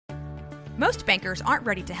Most bankers aren't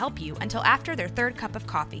ready to help you until after their third cup of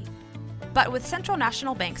coffee. But with Central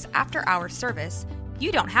National Bank's after-hours service,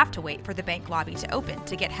 you don't have to wait for the bank lobby to open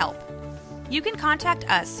to get help. You can contact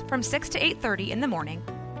us from 6 to 8:30 in the morning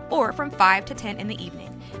or from 5 to 10 in the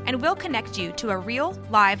evening, and we'll connect you to a real,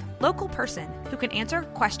 live, local person who can answer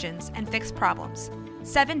questions and fix problems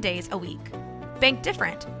 7 days a week. Bank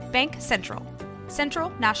different. Bank Central. Central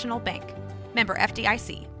National Bank. Member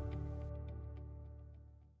FDIC.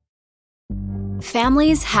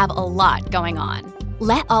 Families have a lot going on.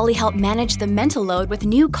 Let Ollie help manage the mental load with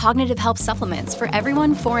new cognitive help supplements for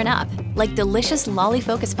everyone 4 and up, like delicious Lolly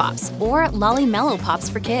Focus Pops or Lolly Mellow Pops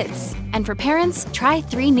for kids. And for parents, try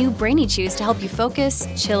 3 new Brainy Chews to help you focus,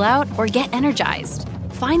 chill out, or get energized.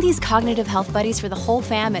 Find these cognitive health buddies for the whole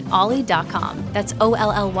fam at ollie.com. That's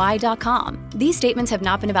OLLY.com. These statements have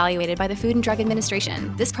not been evaluated by the Food and Drug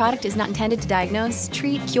Administration. This product is not intended to diagnose,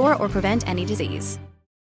 treat, cure, or prevent any disease.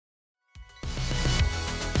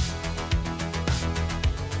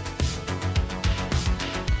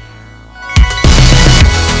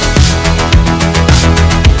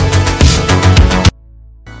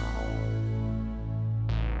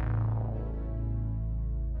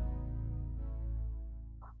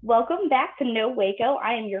 Welcome back to No Waco.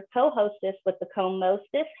 I am your co-hostess with the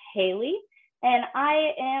co-mostess, Haley, and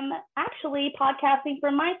I am actually podcasting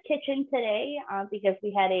from my kitchen today because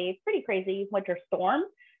we had a pretty crazy winter storm.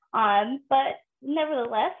 But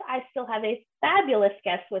nevertheless, I still have a fabulous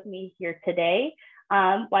guest with me here today.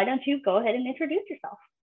 Why don't you go ahead and introduce yourself?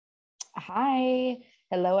 Hi.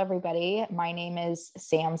 Hello, everybody. My name is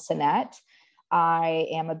Sam Sinnett. I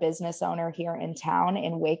am a business owner here in town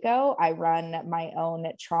in Waco. I run my own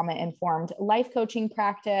trauma-informed life coaching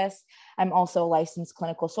practice. I'm also a licensed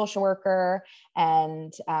clinical social worker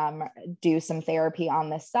and do some therapy on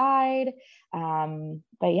the side.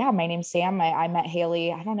 But yeah, my name's Sam. I met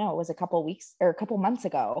Haley, I don't know, it was a couple months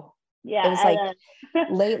ago. Yeah. It was like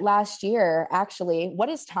late last year, actually. What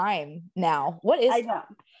is time now? What is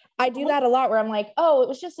time? I do that a lot where I'm like, oh, it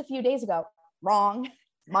was just a few days ago. Wrong.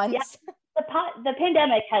 Months. Yeah. The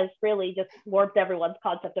pandemic has really just warped everyone's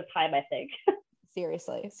concept of time, I think.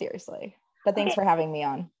 Seriously. But thanks for having me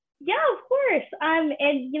on. Yeah, of course. And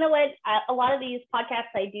you know what? A lot of these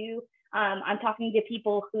podcasts I do, I'm talking to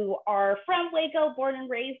people who are from Waco, born and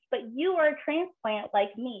raised, but you are a transplant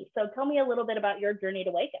like me. So tell me a little bit about your journey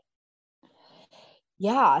to Waco.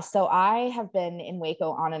 Yeah, so I have been in Waco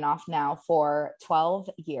on and off now for 12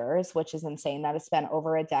 years, which is insane. That has been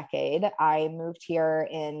over a decade. I moved here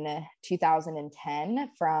in 2010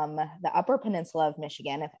 from the Upper Peninsula of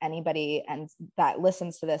Michigan. If anybody that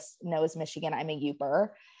listens to this knows Michigan, I'm a Youper.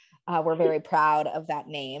 We're very proud of that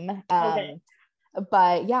name. Okay.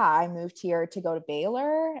 But yeah, I moved here to go to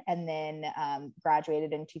Baylor and then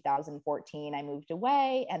graduated in 2014. I moved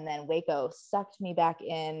away and then Waco sucked me back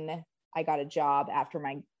in. I got a job after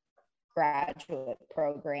my graduate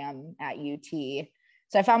program at UT.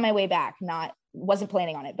 So I found my way back, wasn't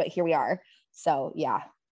planning on it, but here we are. So yeah.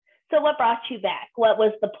 So what brought you back? What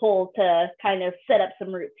was the pull to kind of set up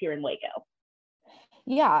some roots here in Waco?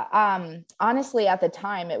 Yeah. Honestly, at the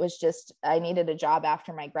time, it was just, I needed a job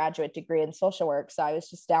after my graduate degree in social work. So I was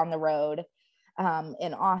just down the road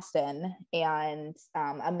in Austin, and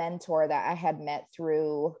a mentor that I had met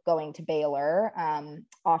through going to Baylor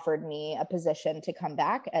offered me a position to come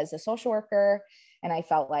back as a social worker. And I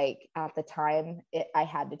felt like at the time I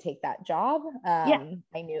had to take that job. I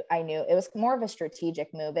knew it was more of a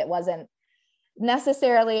strategic move. It wasn't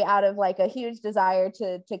necessarily out of like a huge desire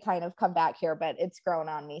to kind of come back here, but it's grown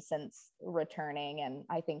on me since returning. And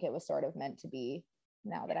I think it was sort of meant to be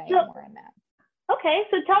now that I am where I'm at. Okay,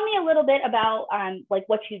 so tell me a little bit about like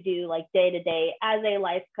what you do like day to day as a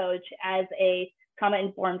life coach, as a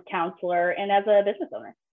trauma-informed counselor, and as a business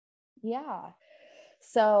owner. Yeah.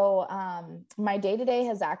 So my day to day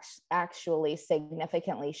has actually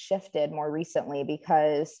significantly shifted more recently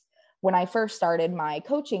because when I first started my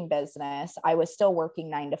coaching business, I was still working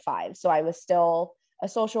 9 to 5. So I was still a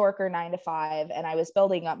social worker 9 to 5, and I was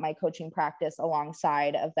building up my coaching practice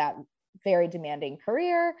alongside of that very demanding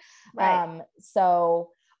career. Right. So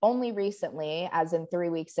only recently, as in 3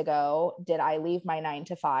 weeks ago, did I leave my 9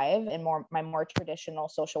 to 5 and my more traditional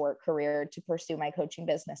social work career to pursue my coaching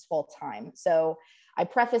business full time. So I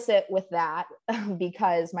preface it with that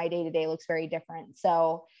because my day-to-day looks very different.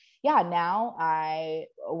 So yeah, now I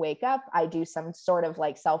wake up, I do some sort of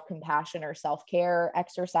like self-compassion or self-care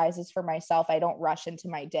exercises for myself. I don't rush into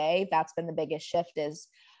my day. That's been the biggest shift, is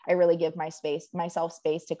I really give myself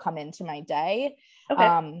space to come into my day.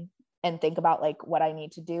 Okay. And think about like what I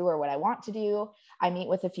need to do or what I want to do. I meet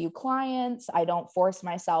with a few clients. I don't force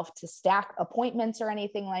myself to stack appointments or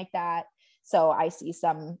anything like that. So I see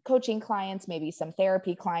some coaching clients, maybe some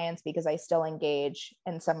therapy clients, because I still engage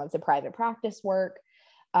in some of the private practice work.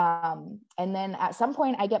 And then at some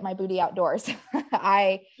point I get my booty outdoors.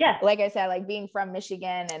 Like I said, like being from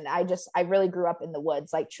Michigan, and I really grew up in the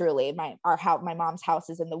woods, like truly my mom's house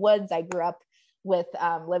is in the woods. I grew up with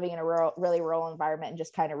living in a really rural environment, and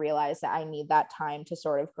just kind of realized that I need that time to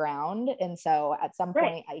sort of ground. And so at some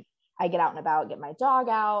point I get out and about, get my dog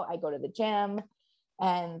out, I go to the gym,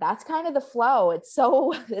 and that's kind of the flow. It's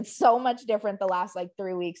so much different the last like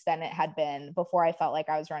 3 weeks than it had been before. I felt like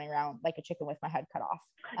I was running around like a chicken with my head cut off.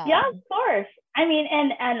 Yeah, of course. I mean,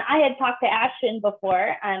 and I had talked to Ashton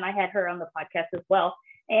before, and I had her on the podcast as well.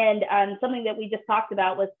 And something that we just talked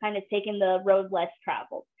about was kind of taking the road less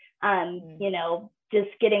traveled. Just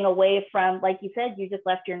getting away from, like you said, you just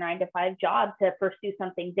left your 9-to-5 job to pursue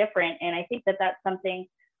something different. And I think that that's something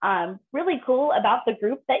really cool about the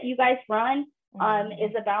group that you guys run,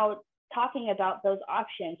 is about talking about those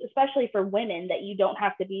options, especially for women, that you don't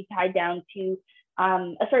have to be tied down to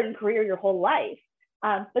a certain career your whole life.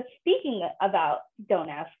 But speaking about Don't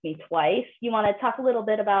Ask Me Twice, you want to talk a little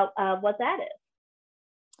bit about what that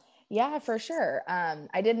is? Yeah, for sure.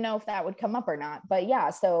 I didn't know if that would come up or not, but yeah.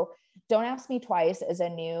 So Don't Ask Me Twice is a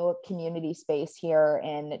new community space here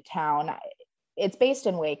in town. It's based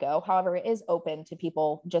in Waco. However, it is open to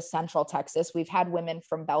people just Central Texas. We've had women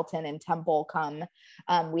from Belton and Temple come.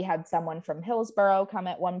 We had someone from Hillsboro come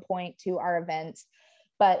at one point to our events.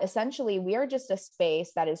 But essentially, we are just a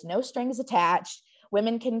space that is no strings attached.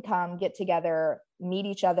 Women can come, get together, meet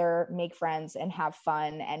each other, make friends, and have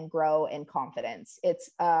fun and grow in confidence. It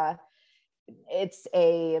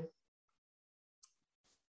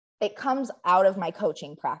comes out of my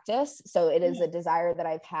coaching practice. So it is a desire that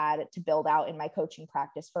I've had to build out in my coaching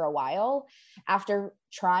practice for a while. After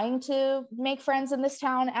trying to make friends in this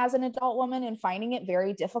town as an adult woman and finding it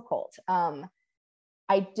very difficult.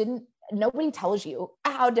 Nobody tells you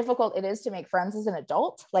how difficult it is to make friends as an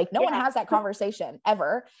adult. Like no one has that conversation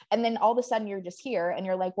ever. And then all of a sudden you're just here and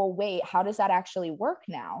you're like, well, wait, how does that actually work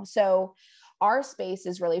now? So our space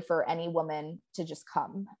is really for any woman to just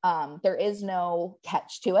come. There is no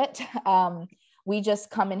catch to it. We just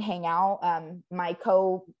come and hang out. My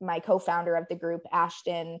co-founder of the group,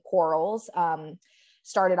 Ashton Quarles,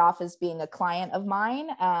 started off as being a client of mine.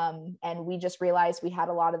 And we just realized we had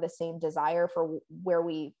a lot of the same desire for where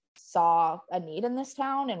we saw a need in this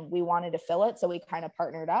town and we wanted to fill it. So we kind of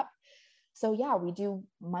partnered up. So yeah, we do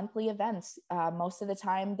monthly events. Most of the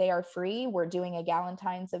time they are free. We're doing a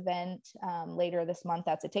Galentine's event later this month.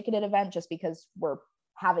 That's a ticketed event just because we're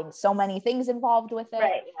having so many things involved with it.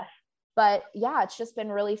 Right. But yeah, it's just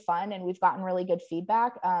been really fun and we've gotten really good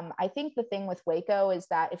feedback. I think the thing with Waco is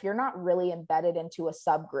that if you're not really embedded into a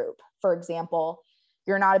subgroup, for example,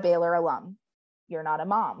 you're not a Baylor alum, you're not a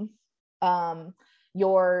mom,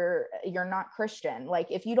 you're not Christian. Like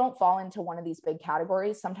if you don't fall into one of these big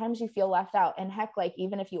categories, sometimes you feel left out. And heck, like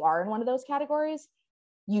even if you are in one of those categories,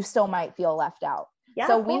 you still might feel left out. Yeah,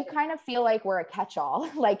 so we kind of feel like we're a catch-all.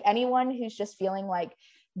 Like anyone who's just feeling like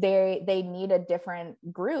they need a different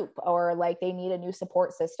group or like they need a new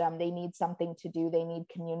support system, they need something to do, they need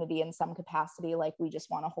community in some capacity. Like we just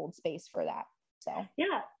want to hold space for that. So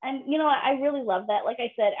yeah, and you know, I really love that. Like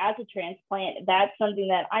I said, as a transplant, that's something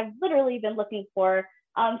that I've literally been looking for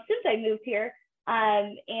since I moved here.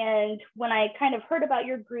 And when I kind of heard about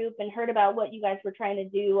your group and heard about what you guys were trying to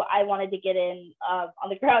do, I wanted to get in on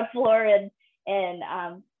the ground floor and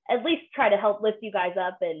at least try to help lift you guys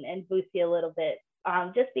up and boost you a little bit.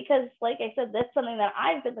 Just because, like I said, that's something that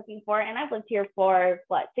I've been looking for, and I've lived here for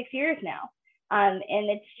 6 years now. And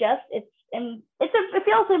it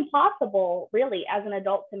feels impossible really as an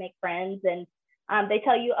adult to make friends. And they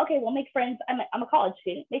tell you, okay, well, make friends. I'm a college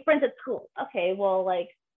student, make friends at school. Okay, well, like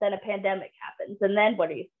then a pandemic happens, and then what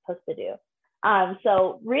are you supposed to do?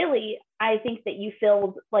 So really, I think that you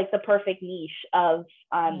filled like the perfect niche of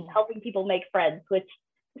helping people make friends, which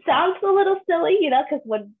sounds a little silly, you know, because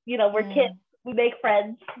when, you know, we're kids, we make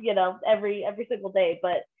friends, you know, every single day.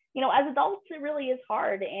 But, you know, as adults, it really is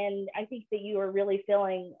hard. And I think that you are really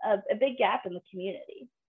filling a big gap in the community.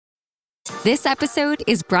 This episode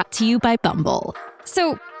is brought to you by Bumble.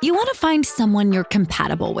 So you want to find someone you're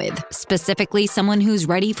compatible with, specifically someone who's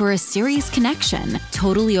ready for a serious connection,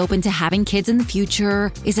 totally open to having kids in the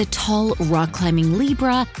future, is a tall, rock-climbing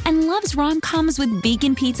Libra, and loves rom-coms with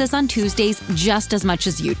vegan pizzas on Tuesdays just as much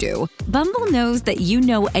as you do. Bumble knows that you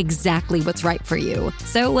know exactly what's right for you.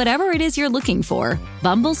 So whatever it is you're looking for,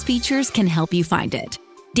 Bumble's features can help you find it.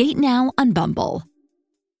 Date now on Bumble.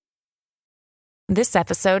 This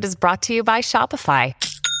episode is brought to you by Shopify.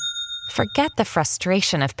 Forget the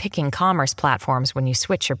frustration of picking commerce platforms when you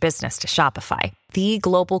switch your business to Shopify, the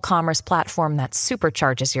global commerce platform that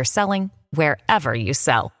supercharges your selling wherever you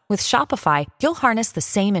sell. With Shopify, you'll harness the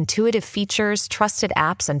same intuitive features, trusted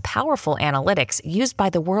apps, and powerful analytics used by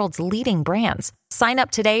the world's leading brands. Sign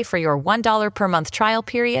up today for your $1 per month trial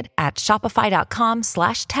period at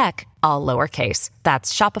shopify.com/tech, all lowercase.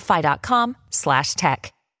 That's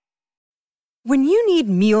shopify.com/tech. When you need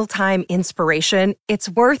mealtime inspiration, it's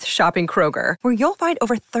worth shopping Kroger, where you'll find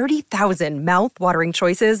over 30,000 mouth-watering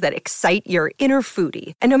choices that excite your inner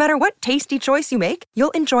foodie. And no matter what tasty choice you make,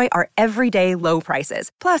 you'll enjoy our everyday low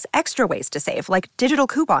prices, plus extra ways to save, like digital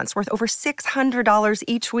coupons worth over $600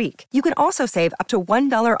 each week. You can also save up to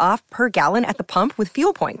 $1 off per gallon at the pump with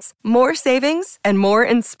fuel points. More savings and more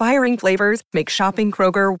inspiring flavors make shopping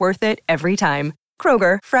Kroger worth it every time.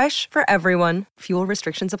 Kroger, fresh for everyone. Fuel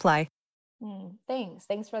restrictions apply.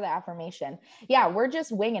 Thanks for the affirmation. Yeah, we're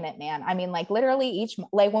just winging it, man. I mean, like literally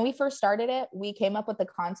like when we first started it, we came up with the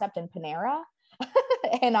concept in Panera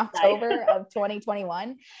in October of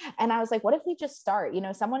 2021. And I was like, what if we just start? You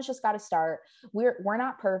know, someone's just got to start. We're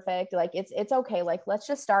not perfect. Like it's okay. Like, let's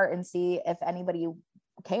just start and see if anybody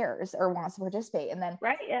cares or wants to participate. And then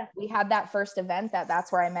we had that first event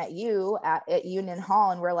that's where I met you at Union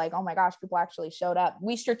Hall, and we're like, oh my gosh, people actually showed up.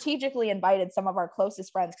 We strategically invited some of our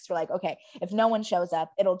closest friends because we're like, okay, if no one shows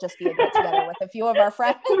up, it'll just be a get together with a few of our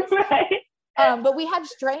friends. But we had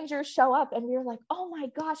strangers show up, and we were like, oh my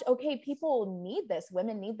gosh, okay, people need this,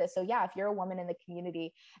 women need this. So yeah, if you're a woman in the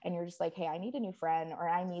community and you're just like, hey, I need a new friend, or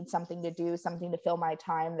I need something to do, something to fill my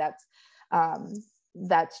time that's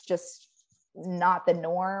just not the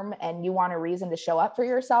norm, and you want a reason to show up for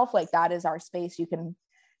yourself, like that is our space. You can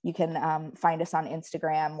find us on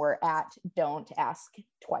Instagram. We're at Don't Ask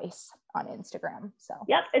Twice on Instagram. So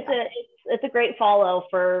yep, it's a great follow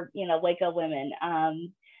for, you know, Waco women.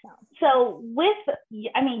 So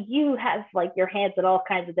you have like your hands in all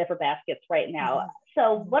kinds of different baskets right now.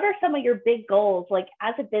 So what are some of your big goals, like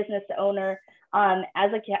as a business owner,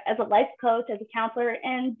 as a life coach, as a counselor,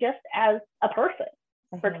 and just as a person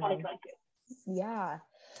for 2022? Yeah.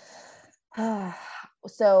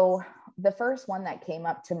 So the first one that came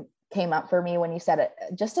up for me when you said it,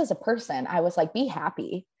 just as a person, I was like, be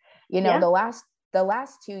happy. You know, the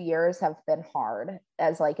last 2 years have been hard,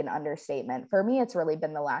 as like an understatement. For me, it's really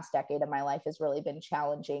been the last decade of my life has really been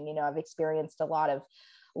challenging. You know, I've experienced a lot of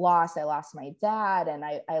loss. I lost my dad, and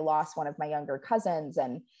I lost one of my younger cousins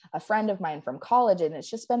and a friend of mine from college. And it's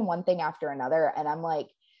just been one thing after another. And I'm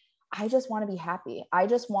like, I just want to be happy. I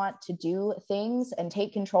just want to do things and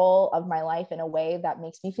take control of my life in a way that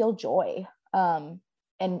makes me feel joy, and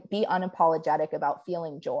be unapologetic about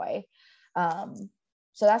feeling joy.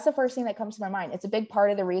 So that's the first thing that comes to my mind. It's a big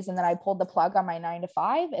part of the reason that I pulled the plug on my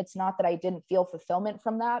 9-to-5. It's not that I didn't feel fulfillment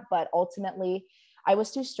from that, but ultimately I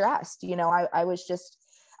was too stressed. You know, I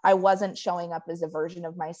wasn't showing up as a version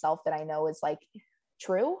of myself that I know is like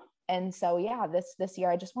true. And so, yeah, this year,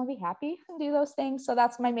 I just want to be happy and do those things. So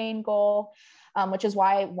that's my main goal, which is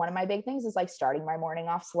why one of my big things is like starting my morning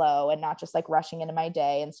off slow and not just like rushing into my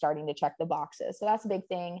day and starting to check the boxes. So that's a big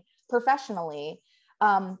thing. Professionally,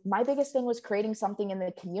 my biggest thing was creating something in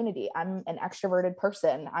the community. I'm an extroverted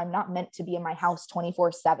person. I'm not meant to be in my house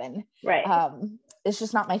 24/7. Right. It's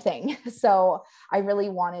just not my thing. So I really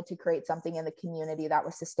wanted to create something in the community that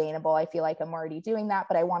was sustainable. I feel like I'm already doing that,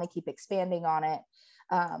 but I want to keep expanding on it.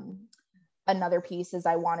 Another piece is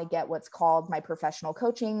I want to get what's called my professional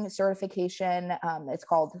coaching certification. It's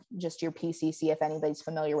called just your PCC, if anybody's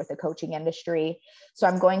familiar with the coaching industry. So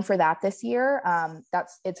I'm going for that this year.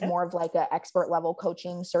 It's more of like an expert level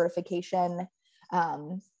coaching certification.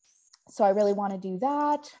 So I really want to do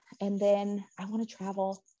that. And then I want to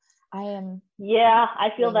travel. I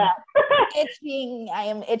feel that. I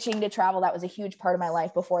am itching to travel. That was a huge part of my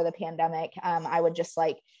life before the pandemic. I would just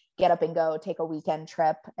like get up and go take a weekend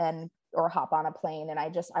trip or hop on a plane. And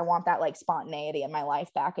I want that like spontaneity in my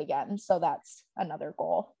life back again. So that's another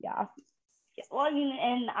goal. Yeah. Well,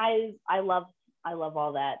 and I love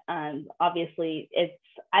all that. Obviously it's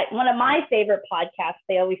one of my favorite podcasts.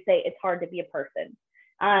 They always say it's hard to be a person.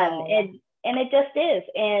 And it just is.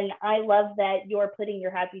 And I love that you're putting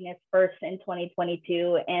your happiness first in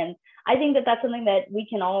 2022. And I think that that's something that we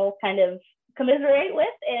can all kind of commiserate with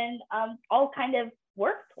and all kind of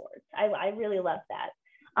work towards. I really love that.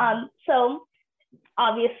 So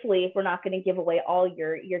obviously we're not going to give away all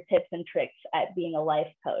your tips and tricks at being a life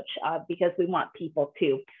coach because we want people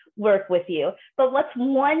to work with you. But what's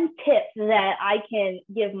one tip that I can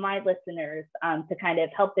give my listeners to kind of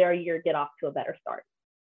help their year get off to a better start?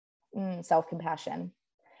 Self-compassion.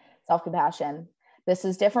 This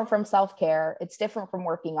is different from self-care. It's different from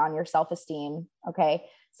working on your self-esteem. Okay.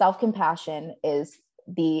 Self-compassion is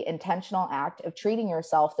the intentional act of treating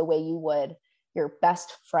yourself the way you would your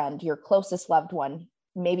best friend, your closest loved one.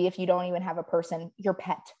 Maybe if you don't even have a person, your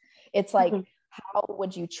pet. It's like, how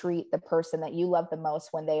would you treat the person that you love the most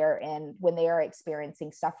when they are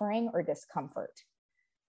experiencing suffering or discomfort?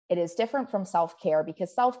 It is different from self-care,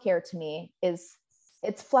 because self-care to me it's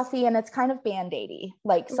fluffy and it's kind of band-aidy.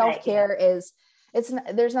 Like self-care is,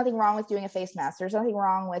 there's nothing wrong with doing a face mask. There's nothing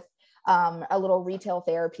wrong with a little retail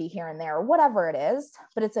therapy here and there, whatever it is,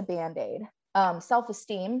 but it's a band-aid.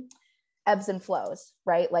 Self-esteem ebbs and flows,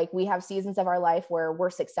 right? Like we have seasons of our life where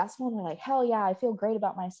we're successful and we're like, hell yeah, I feel great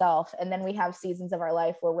about myself. And then we have seasons of our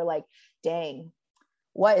life where we're like, dang,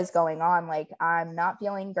 what is going on? Like, I'm not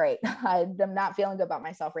feeling great. I'm not feeling good about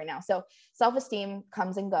myself right now. So self-esteem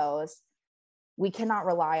comes and goes. We cannot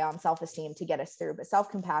rely on self-esteem to get us through, but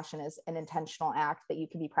self-compassion is an intentional act that you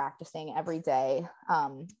can be practicing every day.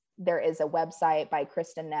 There is a website by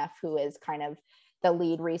Kristen Neff, who is kind of the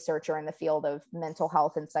lead researcher in the field of mental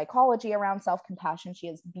health and psychology around self-compassion. She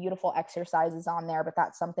has beautiful exercises on there, but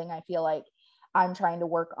that's something I feel like I'm trying to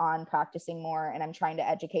work on practicing more. And I'm trying to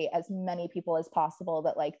educate as many people as possible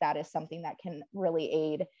that like, that is something that can really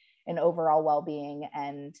aid in overall well-being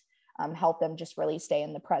and help them just really stay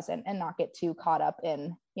in the present and not get too caught up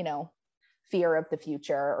in, fear of the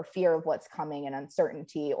future or fear of what's coming and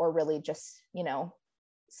uncertainty, or really just,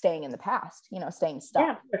 staying in the past, staying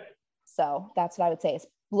stuck. Yeah. So that's what I would say is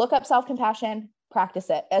look up self-compassion, practice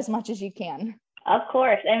it as much as you can. Of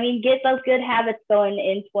course. I mean, get those good habits going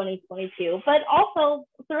in 2022, but also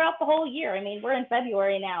throughout the whole year. I mean, we're in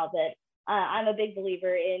February now, that I'm a big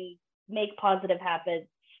believer in make positive habits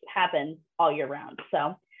happen all year round.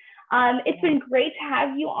 So it's been great to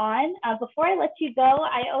have you on. Before I let you go,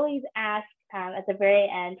 I always ask at the very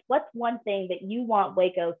end, what's one thing that you want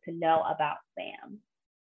Waco to know about Sam?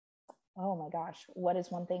 Oh my gosh, what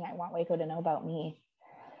is one thing I want Waco to know about me?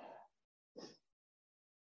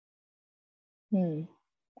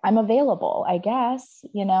 I'm available, I guess,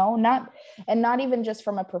 not even just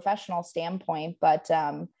from a professional standpoint, but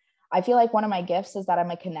I feel like one of my gifts is that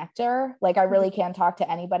I'm a connector. Like I really can talk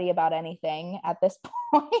to anybody about anything at this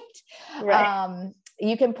point. Right.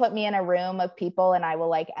 You can put me in a room of people and I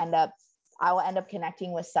will end up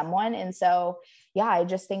connecting with someone. And so, yeah, I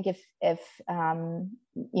just think if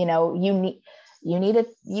you need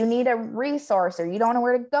a resource, or you don't know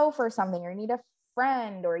where to go for something, or you need a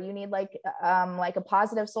friend, or you need like a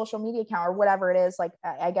positive social media account or whatever it is, like,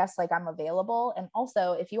 I guess like I'm available. And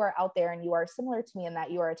also if you are out there and you are similar to me in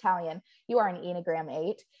that you are Italian, you are an Enneagram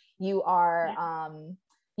 8, you are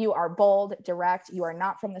bold, direct, you are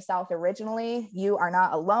not from the South originally, you are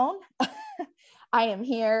not alone. I am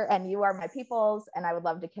here and you are my peoples, and I would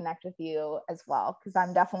love to connect with you as well. Cause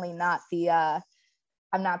I'm definitely not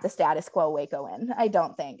I'm not the status quo Wacoan. I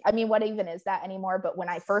don't think. I mean, what even is that anymore? But when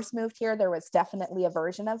I first moved here, there was definitely a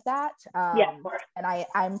version of that. And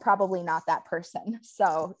I'm probably not that person.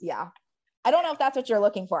 So yeah, I don't know if that's what you're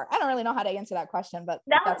looking for. I don't really know how to answer that question, but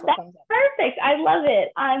that's what comes up. Perfect. I love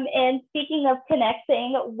it. And speaking of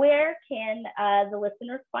connecting, where can the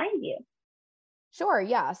listeners find you? Sure.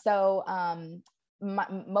 Yeah. So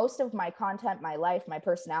most of my content, my life, my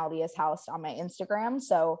personality is housed on my Instagram.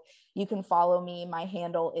 So you can follow me. My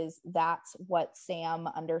handle is that's what Sam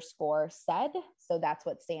 _said. So that's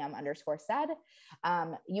what Sam _said.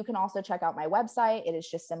 You can also check out my website. It is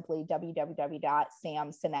just simply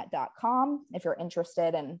www.samsinet.com if you're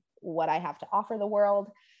interested in what I have to offer the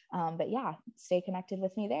world. But yeah, stay connected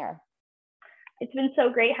with me there. It's been so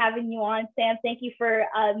great having you on, Sam. Thank you for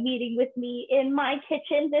meeting with me in my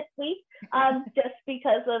kitchen this week. Just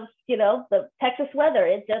because of, the Texas weather,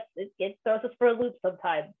 it throws us for a loop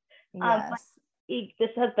sometimes. Yes. This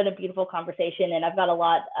has been a beautiful conversation, and I've got a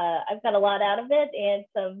lot out of it, and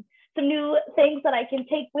some new things that I can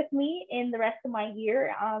take with me in the rest of my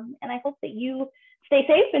year. And I hope that you stay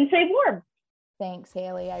safe and stay warm. Thanks,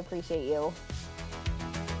 Haley. I appreciate you.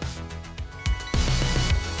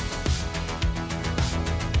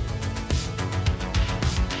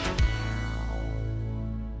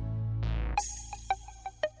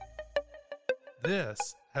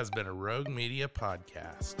 This has been a Rogue Media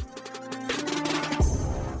podcast.